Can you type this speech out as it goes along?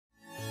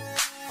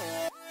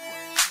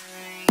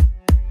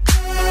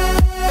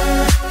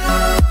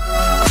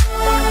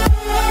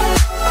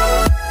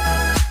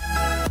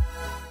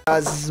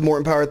guys? This is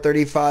Morton Power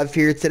 35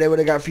 here. Today what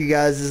I got for you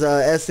guys is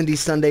SnD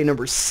Sunday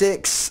number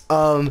 6.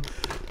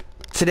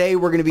 Today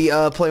we're going to be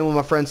playing with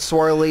my friend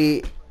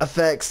Swirly,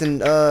 Effects, and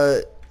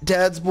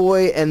Dad's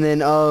Boy. And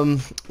then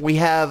we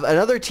have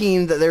another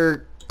team that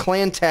their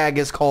clan tag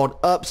is called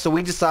Up, so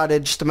we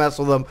decided just to mess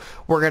with them.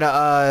 We're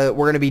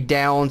gonna be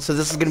down, so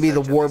this is going to be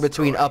the war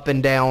between Up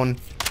and Down.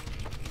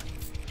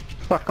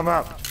 Fuck them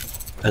up.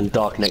 And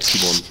Dark next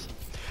to one.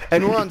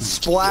 And we're on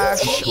Splash.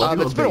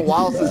 It's been a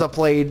while since I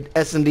played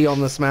SnD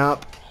on this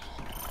map.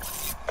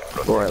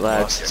 Alright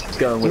lads, let's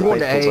go with I'm going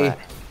to A. back.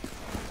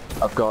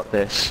 I've got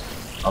this.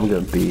 I'm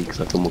going to B because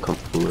I feel more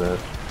comfortable there.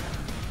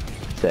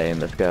 Same,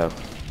 let's go.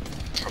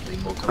 Probably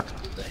more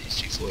comfortable than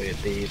history for you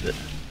at B, but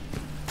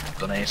I've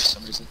gone A for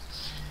some reason.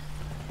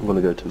 I'm going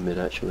to go to mid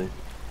actually.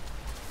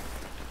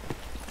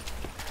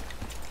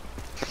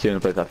 It's the only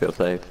place I feel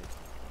safe.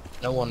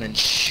 No one in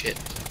shit.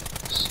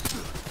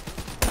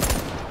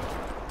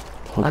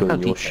 I'll I go in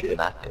can't your keep shit.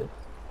 that dude.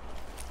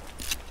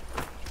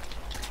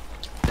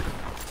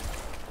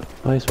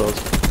 Hi Swells.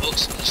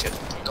 Oops, shit.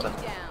 Got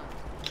him.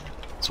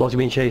 Swells, you're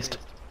being chased.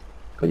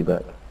 Got you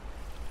back.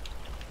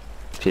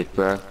 Shit,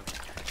 bro.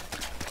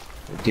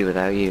 I'd do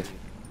without you.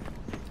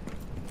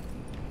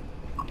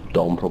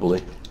 Dom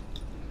probably.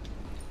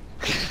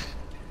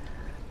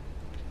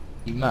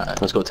 You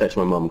mad? Let's go text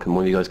my mum. Can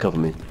one of you guys cover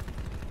me?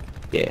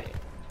 Yeah.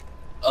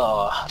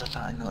 Oh, how did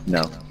I not?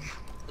 No.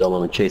 Dom, I'm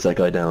going to chase that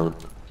guy down.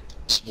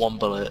 Just one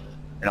bullet.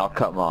 And I'll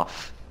cut him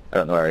off. I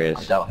don't know where he I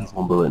is. doubt he's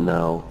one bullet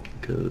now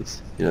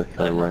because, you know,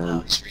 kind of ran.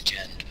 It's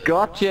regen.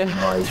 Gotcha!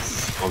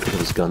 Nice. I'll pick up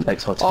his gun.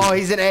 X-Hot. Oh,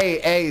 he's in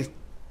A.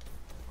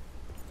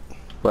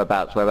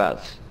 Whereabouts?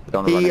 Whereabouts?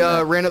 Don't He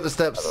run ran up the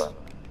steps.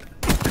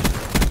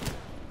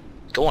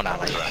 Go on,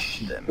 Ali.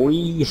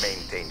 We.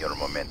 Maintain your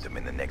momentum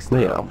in the next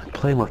Mate, round. I'm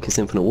playing like it's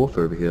Infinite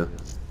Warfare over here.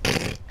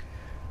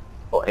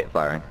 Oh, hip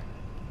firing.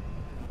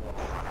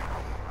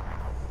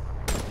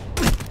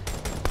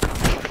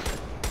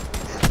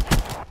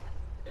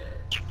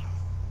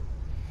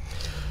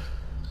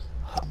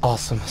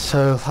 Awesome.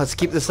 So let's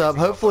keep this up.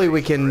 Hopefully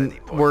we can.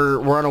 We're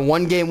on a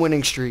 1-game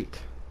winning streak,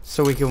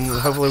 so we can.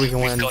 Hopefully we can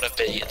We've win. got to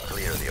beat them.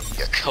 Clear the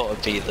objective. Got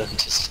to beat them.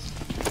 Just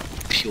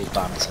pure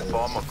banter.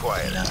 Bomb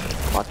acquired.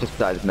 I've just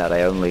decided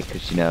melee only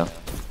because, you know,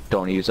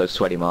 don't want to use those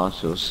sweaty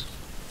marshals.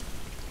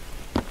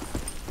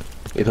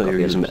 If I were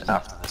using it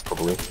after this,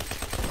 probably.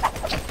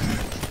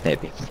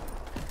 Maybe.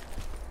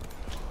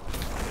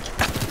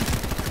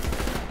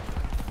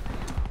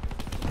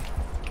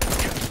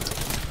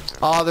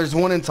 Oh, there's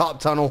one in top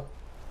tunnel.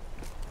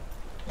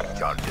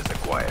 Charges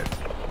acquired.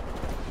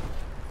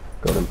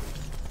 Got him.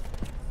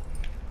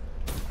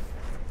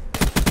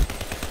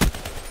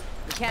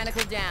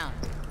 Mechanical down.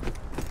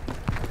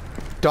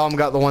 Dom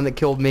got the one that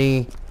killed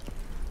me.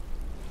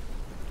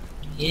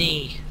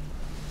 Yay.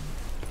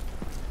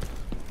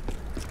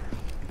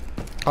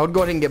 I would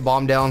go ahead and get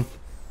bombed down.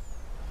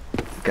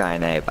 Guy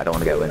in A, but I don't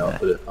want to go in I'll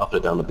there. put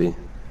it down to B.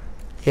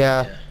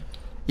 Yeah.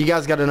 You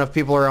guys got enough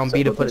people around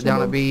B to put it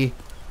down at B.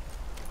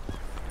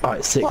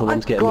 Alright, sick. Well, My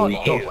mum's I getting me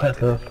got you. Dr.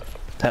 Pepper,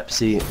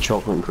 Pepsi,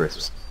 chocolate and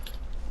crisps.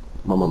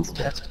 My mum's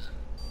dead.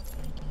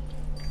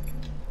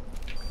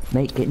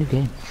 Mate, get in the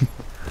game.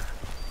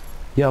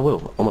 Yeah, I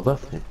will, on my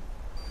birthday.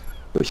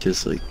 Which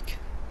is like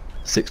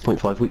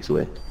 6.5 weeks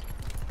away.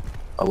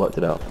 I worked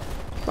it out.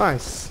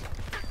 Nice.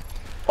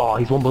 Oh,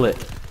 he's one bullet.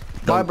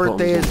 My Dom,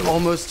 birthday Dom's is one bullet.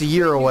 almost a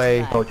year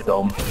away. Told you,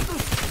 Dom.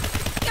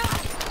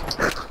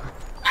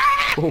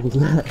 What was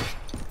that?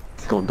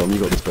 Go on, Dom, you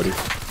got this, buddy.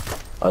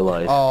 I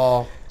lied.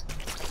 Oh.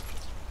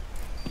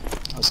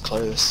 That was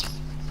close.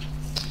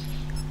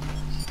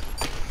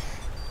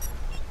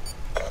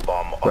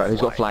 Bomb Right,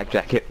 who's got offline. flag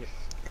jacket?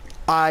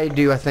 I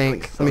do, I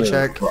think. Let me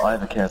check. But I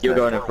have a care You're pack.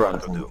 going in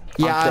front.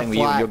 Yeah, I I'm have staying with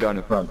you, flak. you're going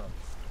in front.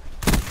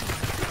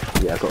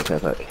 Yeah, I've got a care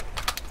pack.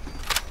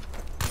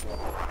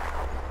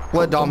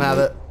 Let Dom have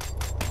it.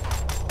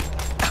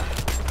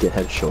 Get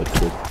headshot,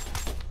 kid.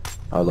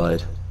 I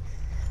lied.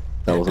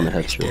 That wasn't a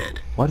headshot.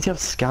 Why did you have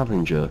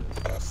scavenger?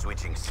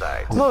 Switching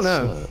sides. Oh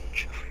no.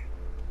 Search.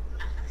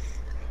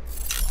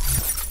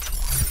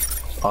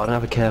 Oh, I don't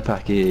have a care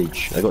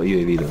package. I got a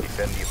UAV though.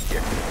 Defend the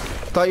objective.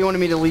 Thought you wanted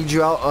me to lead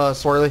you out,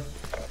 Swirly.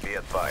 Be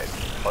advised.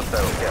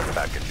 Hostile care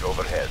package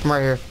overhead. I'm right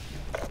here.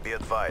 Be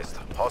advised.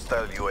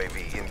 Hostile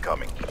UAV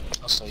incoming.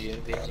 Also, you.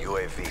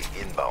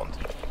 UAV inbound.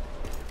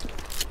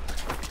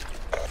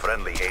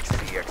 Friendly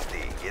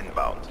HCXD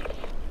inbound.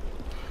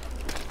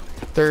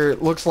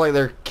 Looks like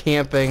they're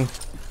camping.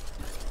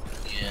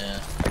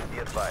 Yeah. Be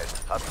advised.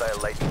 Hostile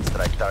lightning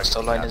strike target.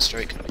 Still lightning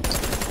strike.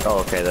 Oh,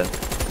 okay then.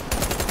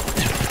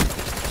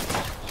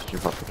 You're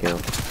about to kill.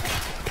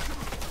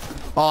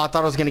 Oh, I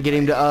thought I was gonna get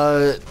him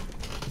to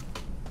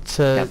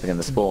Camping in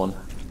the spawn.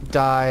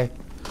 die.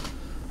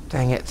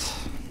 Dang it.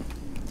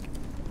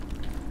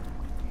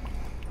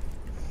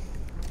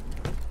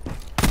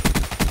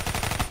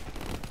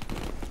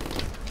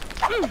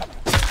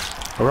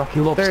 A Rocky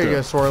Lobster. There you go,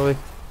 Swirly.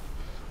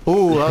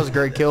 Ooh, that was a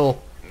great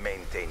kill.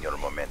 Maintain your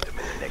momentum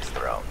in the next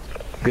round.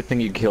 Good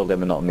thing you killed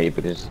him and not me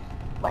because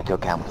my kill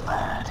count was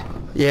bad.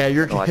 Yeah,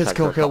 your Oh, I his tried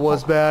kill to go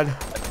was bad.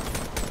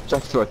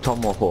 Tried to throw a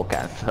tomahawk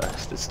at him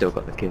first, it's still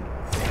got the kill.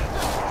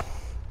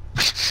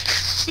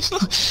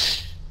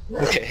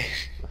 Okay.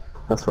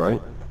 That's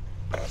right.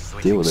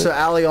 Deal with it. So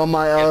Ali, on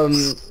my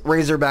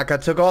Razorback, I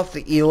took off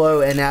the ELO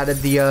and added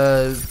the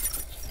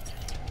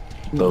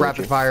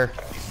rapid fire.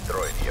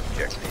 Destroy the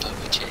objective.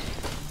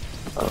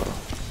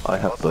 I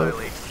have Hostile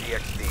both.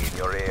 HCXD in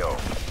your AO.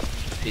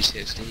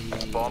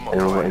 P60. Bomb Anyone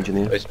got acquired.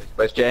 engineer?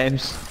 Where's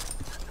James?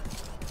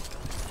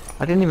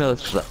 I didn't even know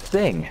this was a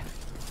thing.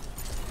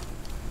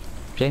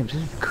 James,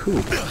 this is cool.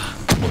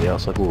 Well, the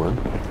outside will run.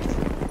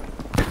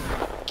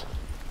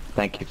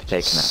 Thank you for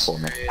taking that for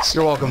me.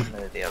 You're welcome.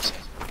 The outside.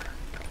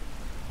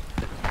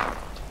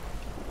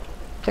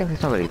 James,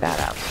 it's not really that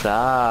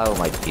outside. Oh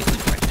my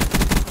Jesus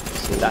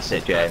Christ. That's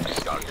it, James.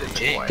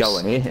 James.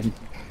 Going in.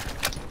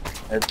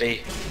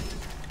 B.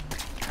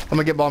 I'm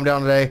gonna get bombed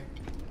down today.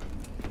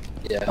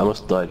 Yeah. I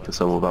must have died because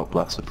someone without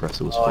blast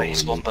suppressor was Oh, following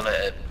he's me. one bullet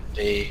at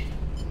B.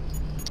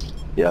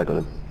 Yeah, I got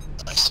him.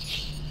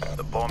 Nice.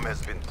 The bomb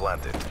has been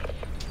planted.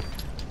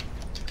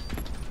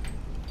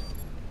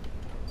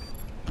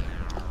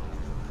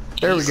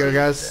 There we go,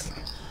 guys.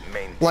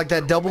 Maintain Like that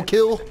your double momentum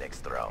kill? in the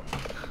next round.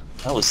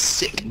 That was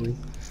sick.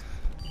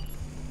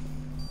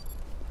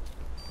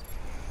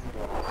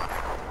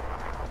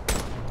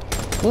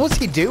 What was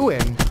he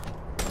doing?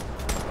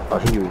 I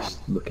think he was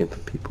looking for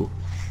people.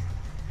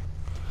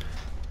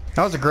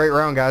 That was a great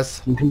round,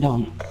 guys. You can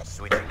down.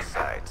 Switching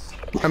sides.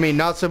 I mean,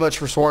 not so much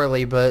for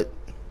Swarley, but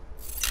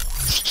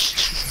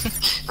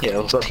Yeah,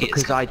 well, But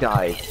because I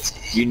died,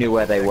 you knew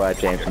where they were,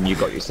 James, and you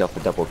got yourself a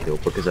double kill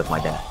because of my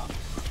death.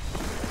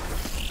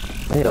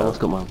 Hey, I almost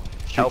got mine.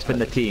 Helping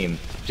the team,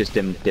 just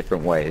in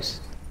different ways.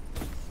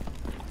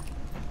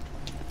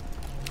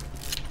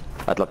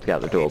 I'd love to get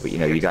out the door, but you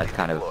know, you guys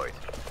kind of Deployed.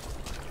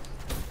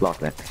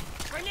 blocked it.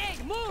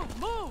 Grenade,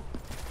 move!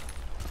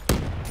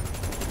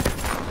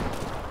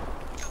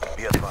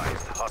 Be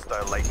advised,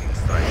 hostile lightning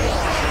strike.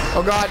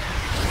 oh god,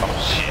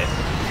 Oh shit.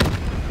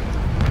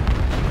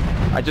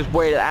 I just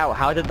waited out.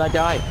 How did I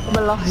die? I'm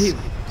alive.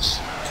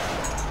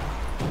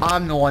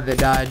 I'm the one that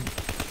died.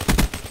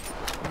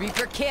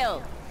 Reaper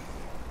kill.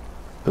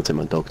 I'll take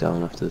my dog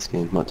down after this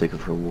game. Might take her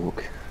for a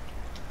walk.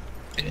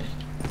 Okay.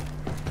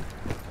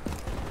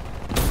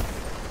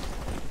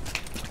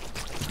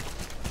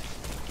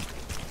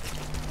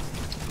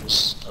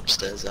 Who's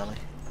upstairs, Ali?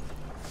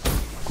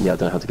 Yeah, I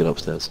don't know how to get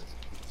upstairs.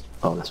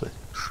 Oh, this way.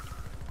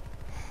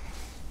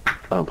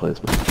 I don't play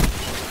this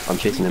map. I'm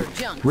chasing him.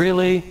 Junk.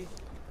 Really?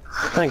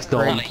 Thanks,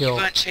 Dom. Great Ali, kill. you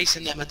weren't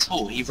chasing them at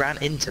all. He ran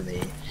into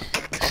me.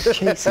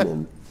 Chasing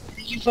him.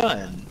 You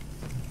weren't.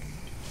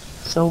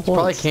 So what?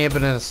 Probably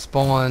camping in a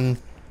spawn.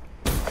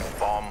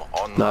 Bomb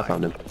online. No, I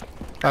found him.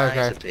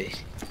 Okay. To be.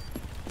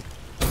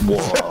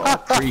 Whoa.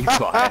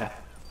 Pre-fire.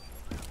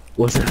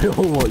 Was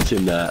anyone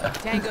watching that?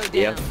 Tango down.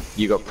 Yep.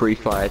 You got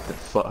pre-fired to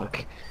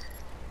fuck.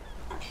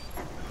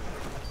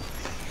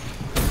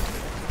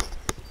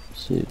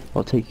 Shit,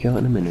 I'll take you out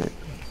in a minute.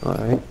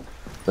 Alright.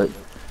 But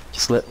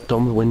just let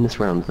Dom win this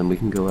round, then we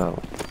can go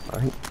out.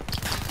 Alright?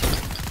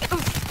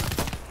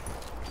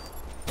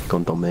 Go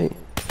on, Dom, mate.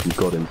 You've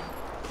got him.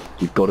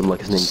 You've got him like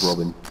his name's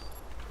Robin.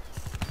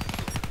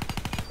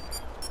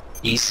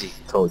 Easy.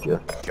 Told you.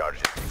 Charge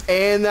it.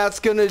 And that's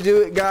gonna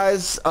do it,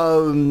 guys.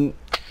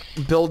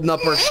 Building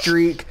up our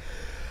streak.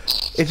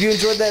 If you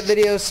enjoyed that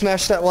video,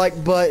 smash that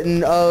like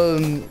button.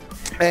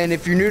 And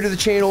if you're new to the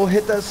channel,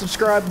 hit that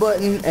subscribe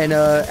button. And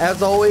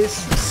as always,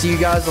 see you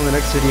guys on the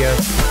next video.